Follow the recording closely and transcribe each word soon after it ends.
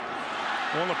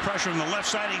All the pressure on the left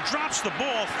side. He drops the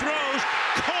ball, throws,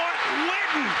 caught,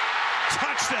 Witten.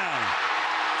 Touchdown.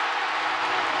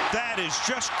 That is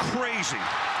just crazy.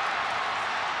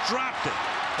 Dropped it,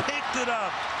 picked it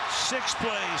up. 6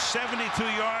 plays, 72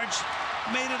 yards.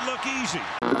 Made it look easy.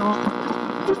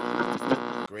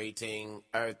 Greeting,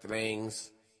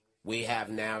 Earthlings. We have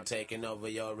now taken over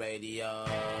your radio.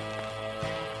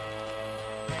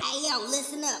 Hey, yo,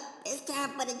 listen up. It's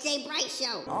time for the Jay Bright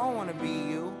Show. I don't want to be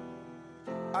you.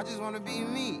 I just want to be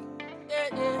me. I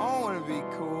don't want to be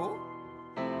cool.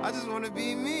 I just want to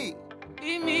be me.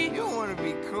 Be me. You don't want to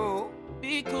be cool.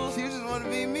 Be cool. You just want to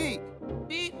be me.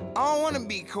 Be. I don't want to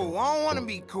be cool. I don't want to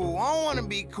be cool. I don't want to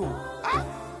be cool.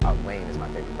 Wayne is my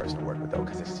favorite person to work with, though,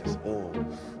 because it's just,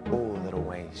 little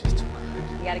Wayne's just too good.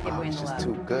 You gotta give Wayne the love. It's just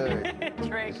too good.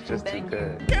 Drake, It's just too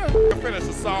good. Can finish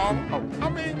the song?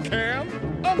 Can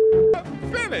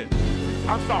finish?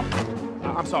 I'm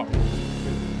sorry.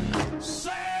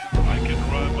 I can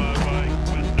ride my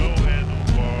bike with no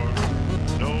handlebars.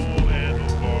 No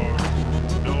handlebars.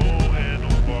 No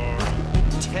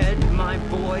handlebars. Ted, my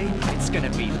boy, it's gonna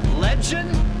be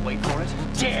legend. Wait for it.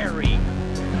 Dairy.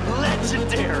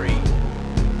 Legendary.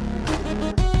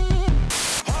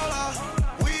 Holla,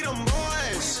 we them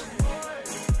boys.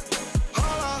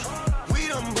 Holla, we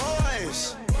them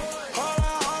boys.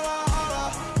 Holla, holla,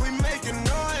 holla, we making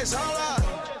noise. Holla,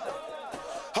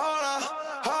 holla,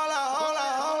 holla, holla,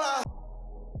 holla.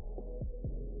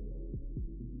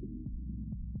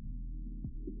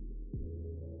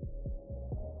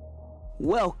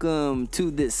 Welcome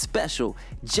to this special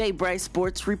Jay Bright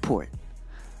Sports Report.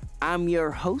 I'm your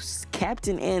host,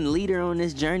 captain, and leader on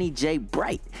this journey, Jay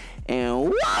Bright.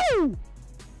 And whoa!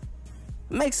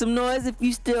 Make some noise if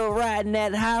you still riding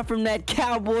that high from that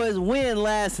Cowboys win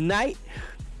last night.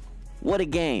 What a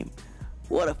game.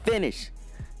 What a finish.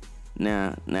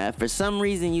 Now, if for some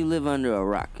reason you live under a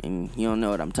rock and you don't know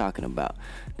what I'm talking about,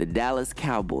 the Dallas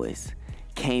Cowboys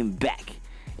came back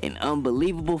in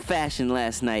unbelievable fashion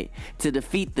last night to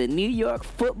defeat the New York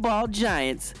Football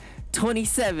Giants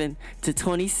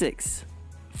 27-26.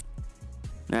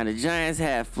 Now the Giants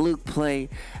had fluke play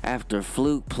after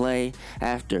fluke play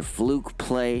after fluke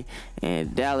play,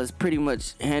 and Dallas pretty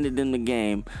much handed them the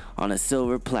game on a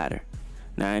silver platter.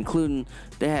 Now, including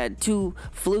they had 2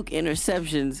 fluke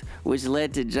interceptions, which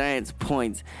led to Giants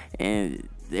points, and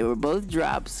they were both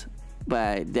drops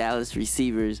by Dallas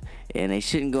receivers, and they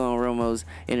shouldn't go on Romo's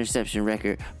interception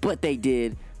record, but they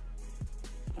did.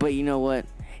 But you know what?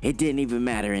 It didn't even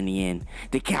matter in the end.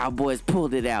 The Cowboys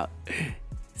pulled it out.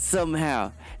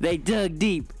 Somehow, they dug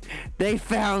deep. They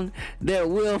found their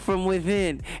will from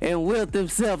within and willed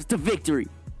themselves to victory.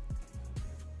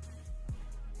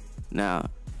 Now,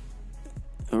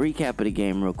 a recap of the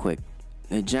game real quick.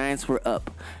 The Giants were up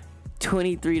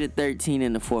 23-13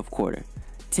 in the fourth quarter.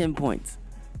 10 points.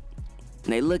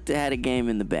 And they looked to have a game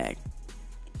in the bag.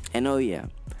 And oh yeah,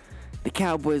 the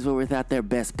Cowboys were without their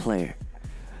best player.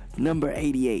 Number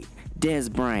 88,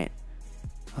 Dez Bryant,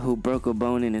 who broke a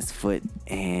bone in his foot,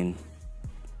 and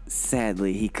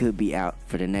sadly, he could be out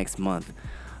for the next month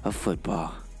of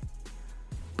football.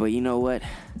 But you know what?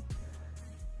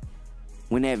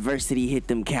 When adversity hit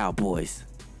them Cowboys,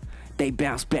 they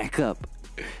bounced back up,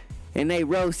 and they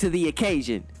rose to the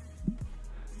occasion.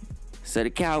 So the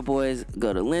Cowboys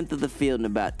go the length of the field in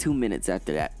about 2 minutes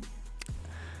after that.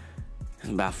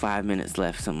 About 5 minutes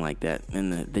left, something like that.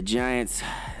 And the Giants,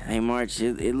 they marched.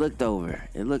 It looked over.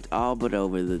 It looked all but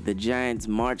over. The Giants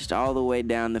marched all the way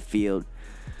down the field.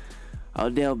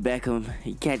 Odell Beckham,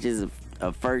 he catches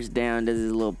a first down, does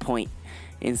his little point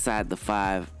inside the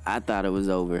 5. I thought it was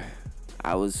over.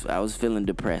 I was feeling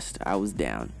depressed. I was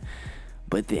down.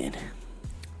 But then,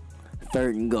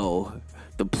 3rd and goal,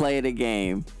 the play of the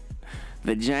game.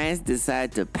 The Giants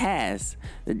decide to pass.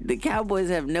 The Cowboys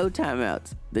have no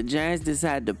timeouts. The Giants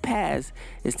decide to pass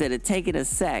instead of taking a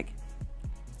sack.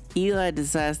 Eli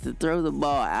decides to throw the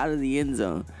ball out of the end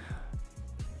zone.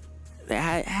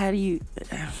 How do you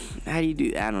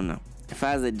do that? I don't know. If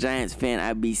I was a Giants fan,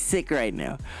 I'd be sick right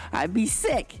now. I'd be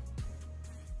sick.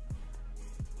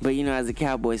 But you know, as a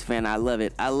Cowboys fan, I love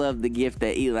it. I love the gift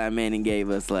that Eli Manning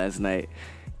gave us last night.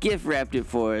 Gift wrapped it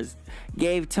for us.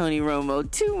 Gave Tony Romo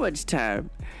too much time.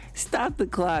 Stopped the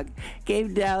clock.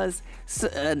 Gave Dallas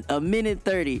a minute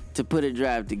 30 to put a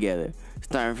drive together,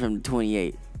 starting from the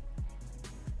 28.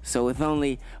 So with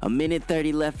only a minute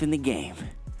 30 left in the game,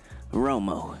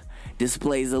 Romo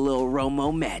displays a little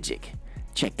Romo magic.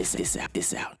 Check this out.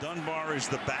 Dunbar is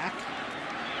the back.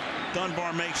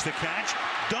 Dunbar makes the catch.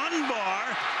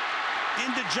 Dunbar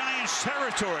into Giants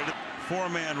territory.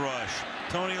 4-man rush.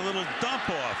 Tony, a little dump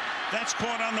off. That's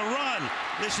caught on the run.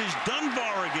 This is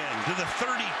Dunbar again to the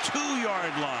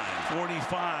 32-yard line.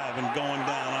 45 and going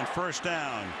down on first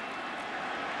down.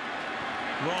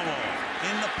 Romo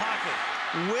in the pocket.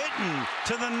 Witten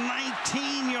to the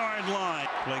 19-yard line.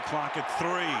 Play clock at 3.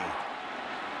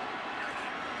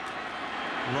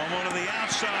 Romo to the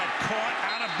outside. Caught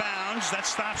out of bounds. That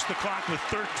stops the clock with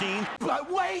 13.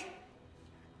 But wait,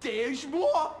 there's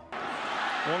more.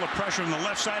 All the pressure on the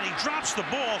left side. He drops the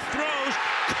ball. Throws.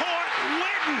 Caught.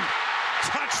 Witten.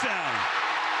 Touchdown.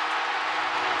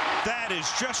 That is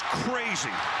just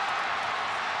crazy.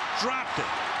 Dropped it.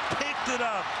 Picked it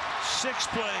up. 6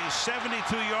 plays,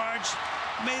 72 yards,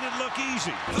 made it look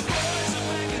easy. The boys are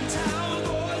back in town, the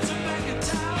boys are back in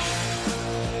town.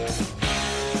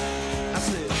 I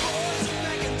said, the boys are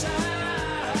back in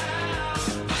town,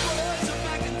 the boys are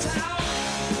back in town.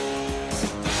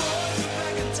 The boys are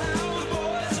back in town, the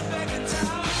boys are back in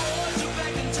town, the boys are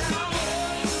back in town,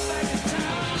 the boys are back in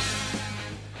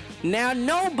town. Now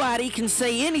nobody can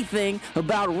say anything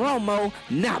about Romo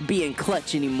not being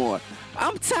clutch anymore.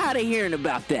 I'm tired of hearing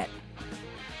about that.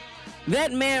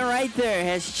 That man right there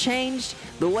has changed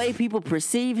the way people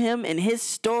perceive him and his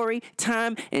story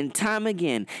time and time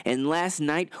again. And last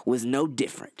night was no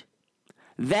different.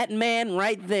 That man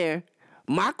right there,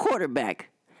 my quarterback,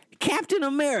 Captain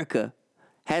America,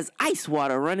 has ice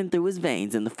water running through his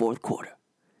veins in the fourth quarter.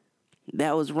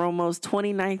 That was Romo's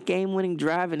 29th game-winning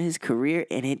drive in his career,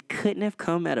 and it couldn't have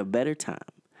come at a better time.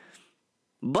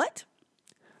 But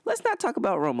let's not talk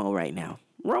about Romo right now.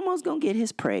 Romo's gonna get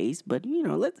his praise, but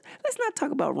let's not talk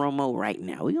about Romo right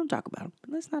now. We're gonna talk about him, but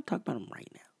let's not talk about him right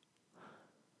now.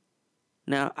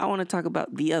 Now, I want to talk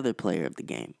about the other player of the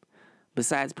game,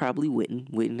 besides probably Witten.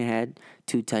 Witten had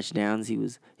 2 touchdowns. He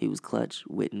was clutch.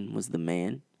 Witten was the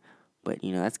man, but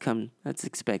that's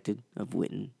expected of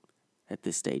Witten at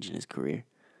this stage in his career.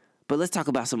 But let's talk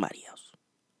about somebody else,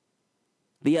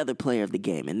 the other player of the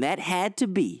game, and that had to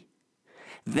be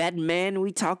that man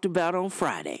we talked about on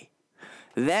Friday.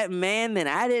 That man that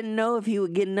I didn't know if he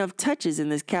would get enough touches in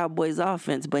this Cowboys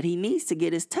offense, but he needs to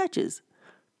get his touches.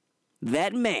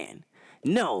 That man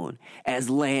known as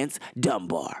Lance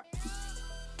Dunbar.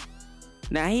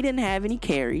 Now, he didn't have any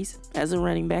carries as a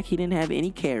running back. He didn't have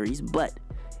any carries, but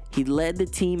he led the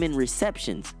team in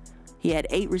receptions. He had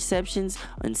 8 receptions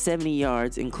on 70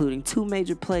 yards, including 2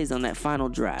 major plays on that final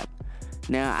drive.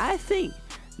 Now, I think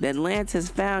that Lance has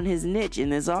found his niche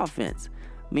in this offense.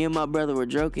 Me and my brother were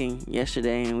joking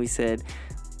yesterday, and we said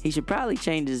he should probably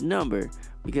change his number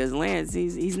because Lance,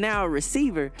 he's now a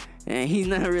receiver, and he's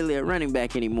not really a running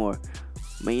back anymore.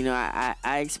 But,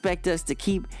 I expect us to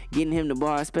keep getting him the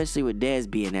ball, especially with Dez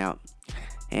being out.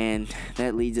 And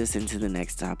that leads us into the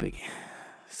next topic.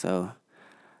 So,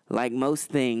 like most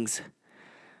things,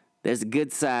 there's a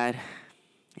good side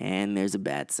and there's a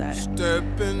bad side.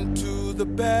 Step into the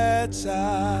bad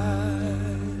side.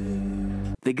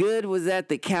 The good was that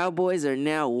the Cowboys are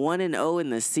now 1-0 in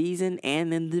the season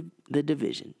and in the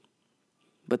division.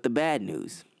 But the bad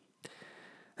news,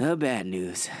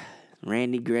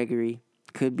 Randy Gregory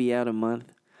could be out a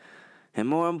month. And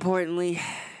more importantly,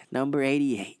 number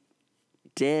 88,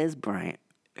 Dez Bryant.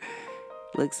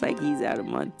 Looks like he's out a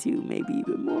month too, maybe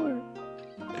even more.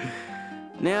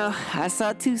 Now, I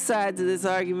saw 2 sides of this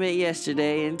argument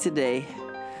yesterday and today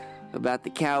about the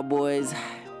Cowboys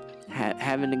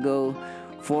having to go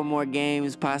 4 more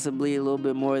games, possibly a little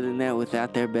bit more than that,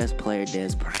 without their best player,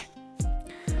 Dez Bryant.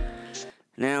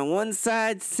 Now, one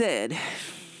side said,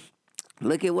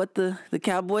 look at what the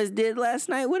Cowboys did last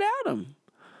night without him.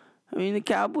 I mean, the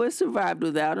Cowboys survived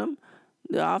without him.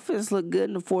 The offense looked good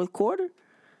in the fourth quarter.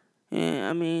 And,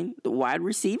 I mean, the wide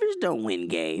receivers don't win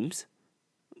games,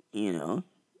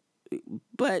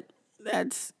 But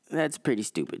that's pretty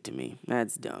stupid to me.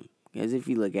 That's dumb. Because if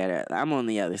you look at it, I'm on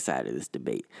the other side of this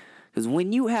debate. Because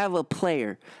when you have a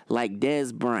player like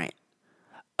Dez Bryant,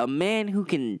 a man who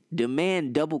can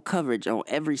demand double coverage on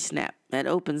every snap, that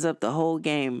opens up the whole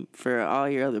game for all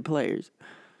your other players.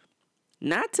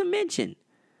 Not to mention,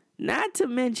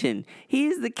 he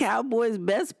is the Cowboys'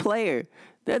 best player.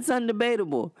 That's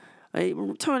undebatable.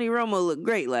 Tony Romo looked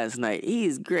great last night. He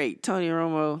is great. Tony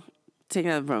Romo, take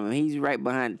that from him. He's right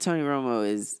behind. Tony Romo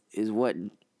is what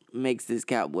makes this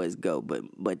Cowboys go.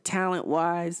 But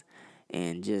talent-wise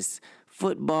and just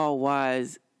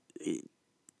football-wise,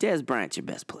 Dez Bryant's your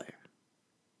best player.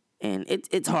 And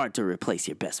it's hard to replace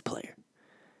your best player.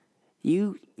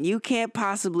 You can't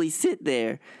possibly sit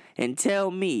there and tell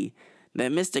me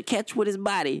that Mr. Catch with his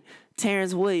body,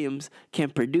 Terrence Williams, can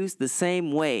produce the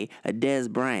same way a Dez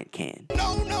Bryant can.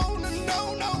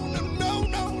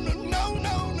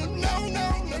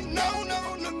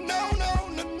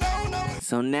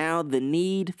 So now the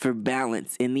need for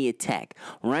balance in the attack,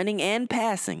 running and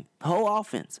passing, whole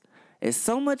offense, is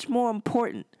so much more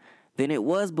important than it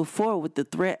was before with the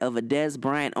threat of a Dez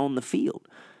Bryant on the field.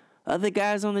 Other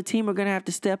guys on the team are going to have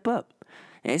to step up.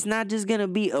 And it's not just going to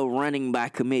be a running by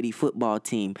committee football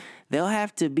team. They'll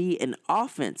have to be an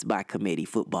offense by committee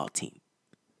football team.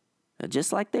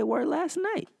 Just like they were last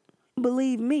night.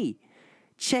 Believe me.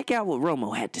 Check out what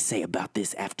Romo had to say about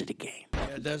this after the game.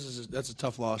 Yeah, that's a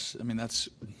tough loss. I mean,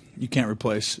 you can't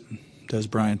replace Dez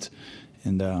Bryant.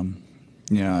 And,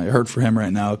 it hurt for him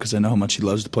right now because I know how much he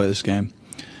loves to play this game.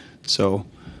 So,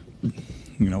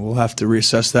 we'll have to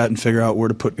reassess that and figure out where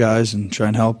to put guys and try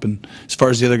and help. And as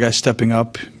far as the other guys stepping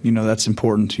up, that's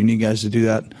important. You need guys to do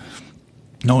that.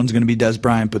 No one's going to be Dez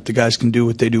Bryant, but the guys can do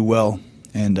what they do well.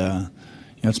 And,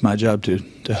 it's my job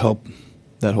to help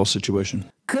that whole situation.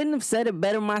 Couldn't have said it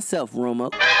better myself, Romo.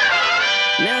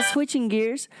 Now switching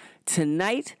gears,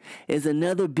 tonight is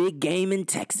another big game in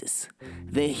Texas.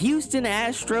 The Houston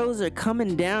Astros are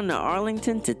coming down to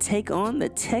Arlington to take on the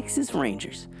Texas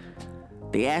Rangers.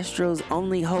 The Astros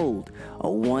only hold a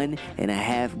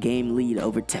 1.5 game lead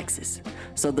over Texas.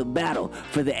 So the battle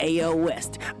for the AL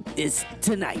West is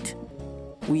tonight.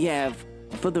 We have,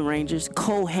 for the Rangers,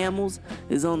 Cole Hamels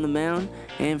is on the mound,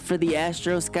 and for the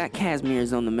Astros, Scott Kazmir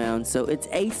is on the mound. So it's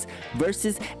ace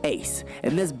versus ace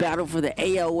in this battle for the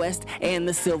AL West and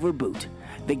the Silver Boot.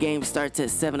 The game starts at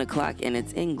 7 o'clock, and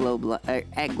it's in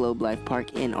at Globe Life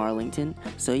Park in Arlington.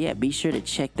 So yeah, be sure to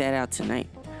check that out tonight.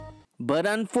 But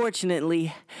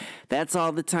unfortunately, that's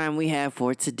all the time we have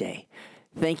for today.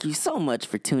 Thank you so much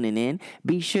for tuning in.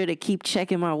 Be sure to keep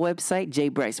checking my website,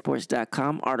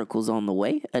 jbrightsports.com. Articles on the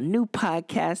way. A new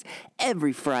podcast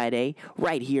every Friday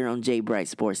right here on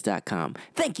jbrightsports.com.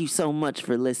 Thank you so much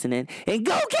for listening, and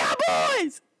go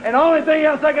Cowboys! And the only thing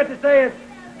else I got to say is,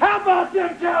 how about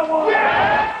them Cowboys?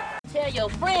 Yeah! Tell your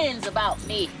friends about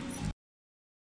me.